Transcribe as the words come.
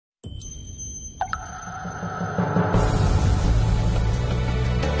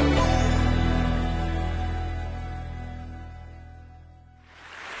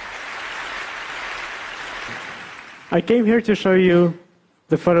I came here to show you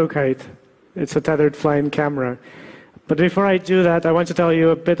the photo kite. It's a tethered flying camera. But before I do that, I want to tell you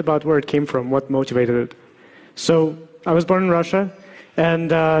a bit about where it came from, what motivated it. So I was born in Russia,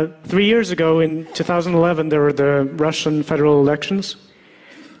 and 3 years ago, in 2011, there were the Russian federal elections.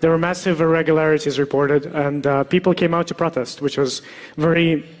 There were massive irregularities reported, and people came out to protest, which was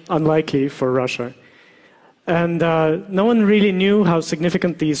very unlikely for Russia. And no one really knew how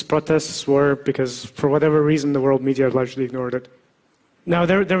significant these protests were because, for whatever reason, the world media largely ignored it. Now,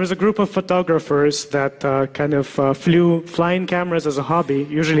 there was a group of photographers that kind of flew flying cameras as a hobby,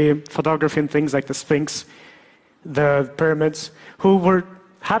 usually photographing things like the Sphinx, the pyramids, who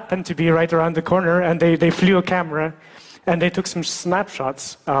happened to be right around the corner, and they flew a camera, and they took some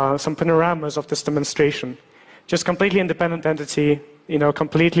snapshots, some panoramas of this demonstration. Just completely independent entity,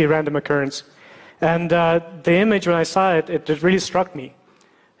 completely random occurrence. And the image, when I saw it, it really struck me.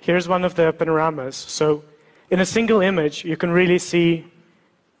 Here's one of the panoramas. So in a single image, you can really see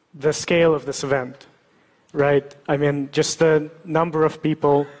the scale of this event, right? I mean, just the number of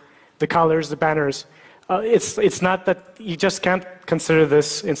people, the colors, the banners. It's not that you just can't consider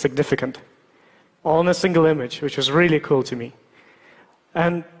this insignificant. All in a single image, which was really cool to me.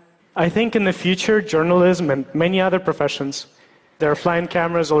 And I think in the future, journalism and many other professions, there are flying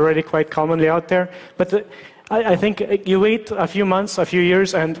cameras already quite commonly out there. But I think you wait a few months, a few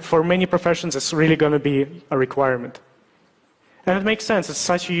years, and for many professions, it's really going to be a requirement. And it makes sense. It's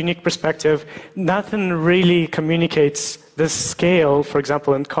such a unique perspective. Nothing really communicates this scale, for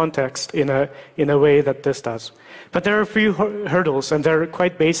example, in context, in a way that this does. But there are a few hurdles, and they're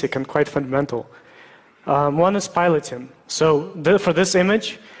quite basic and quite fundamental. One is piloting. So for this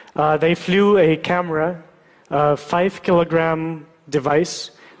image, they flew a camera, a 5-kilogram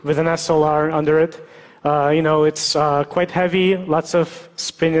device with an SLR under it. It's quite heavy, lots of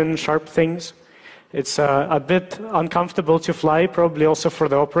spinning, sharp things. It's a bit uncomfortable to fly, probably also for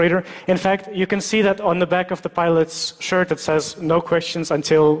the operator. In fact, you can see that on the back of the pilot's shirt, it says, "No questions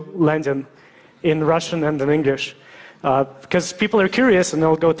until landing," in Russian and in English. Because people are curious, and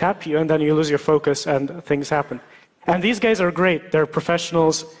they'll go tap you, and then you lose your focus, and things happen. And these guys are great. They're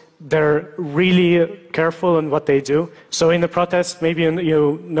professionals. They're really careful in what they do. So in the protest, maybe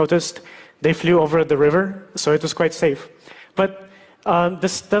you noticed, they flew over the river, so it was quite safe. But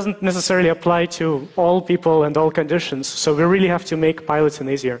this doesn't necessarily apply to all people and all conditions, so we really have to make piloting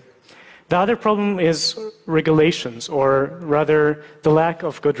easier. The other problem is regulations, or rather the lack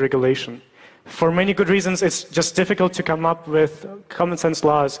of good regulation. For many good reasons, it's just difficult to come up with common sense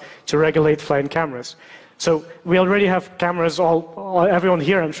laws to regulate flying cameras. So we already have cameras, everyone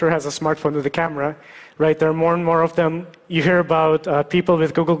here I'm sure has a smartphone with a camera, right? There are more and more of them. You hear about people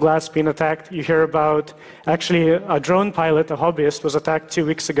with Google Glass being attacked. You hear about, actually, a drone pilot, a hobbyist, was attacked 2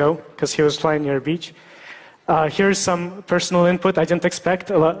 weeks ago because he was flying near a beach. Here's some personal input I didn't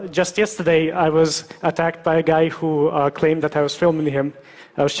expect. Just yesterday, I was attacked by a guy who claimed that I was filming him.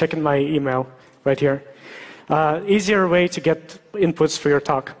 I was checking my email right here. Easier way to get inputs for your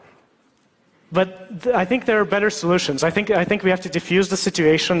talk. But I think there are better solutions. I think we have to diffuse the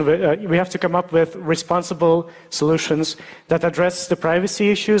situation. We have to come up with responsible solutions that address the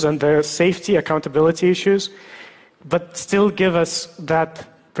privacy issues and the safety, accountability issues, but still give us that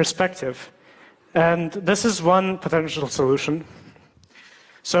perspective. And this is one potential solution.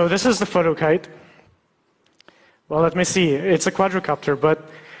 So this is the photo kite. Well, let me see. It's a quadricopter, but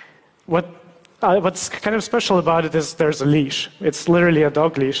what's kind of special about it is there's a leash. It's literally a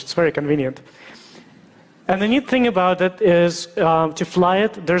dog leash. It's very convenient. And the neat thing about it is to fly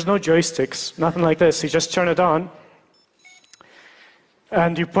it, there's no joysticks, nothing like this. You just turn it on,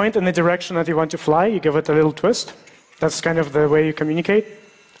 and you point in the direction that you want to fly. You give it a little twist. That's kind of the way you communicate.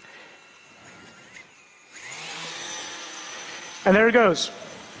 And there it goes.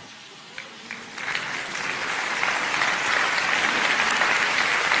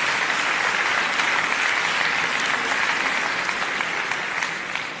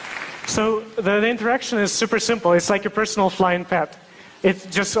 So the interaction is super simple. It's like your personal flying pet. It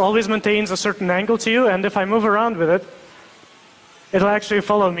just always maintains a certain angle to you, and if I move around with it, it'll actually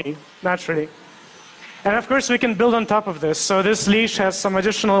follow me naturally. And of course, we can build on top of this. So this leash has some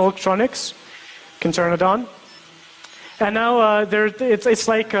additional electronics. You can turn it on. And now it's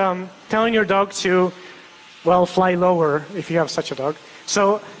like telling your dog to, well, fly lower if you have such a dog.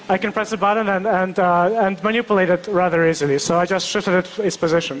 So I can press a button and manipulate it rather easily. So I just shifted its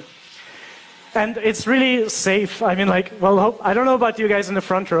position. And it's really safe. I mean, I don't know about you guys in the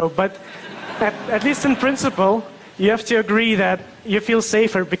front row, but at least in principle, you have to agree that you feel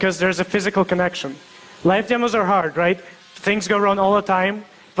safer because there's a physical connection. Live demos are hard, right? Things go wrong all the time.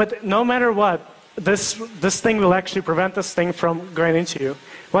 But no matter what, this thing will actually prevent this thing from going into you.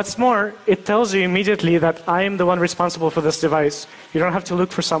 What's more, it tells you immediately that I am the one responsible for this device. You don't have to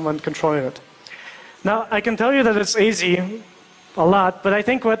look for someone controlling it. Now, I can tell you that it's easy a lot, but I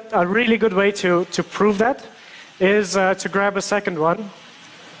think what a really good way to prove that is to grab a second one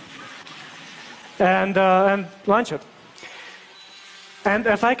and launch it. And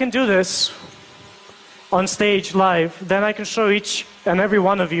if I can do this on stage live, then I can show each and every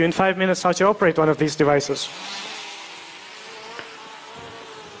one of you in 5 minutes how to operate one of these devices.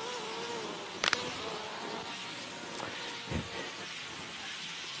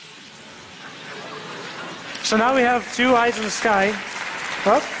 So now we have two eyes in the sky.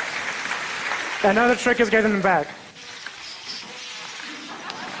 Oh. And now the trick is getting them back.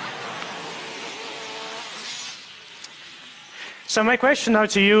 So my question now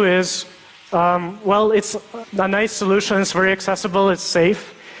to you is, well, it's a nice solution, it's very accessible, it's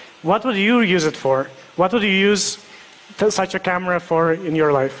safe. What would you use it for? What would you use such a camera for in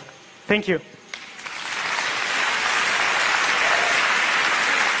your life? Thank you.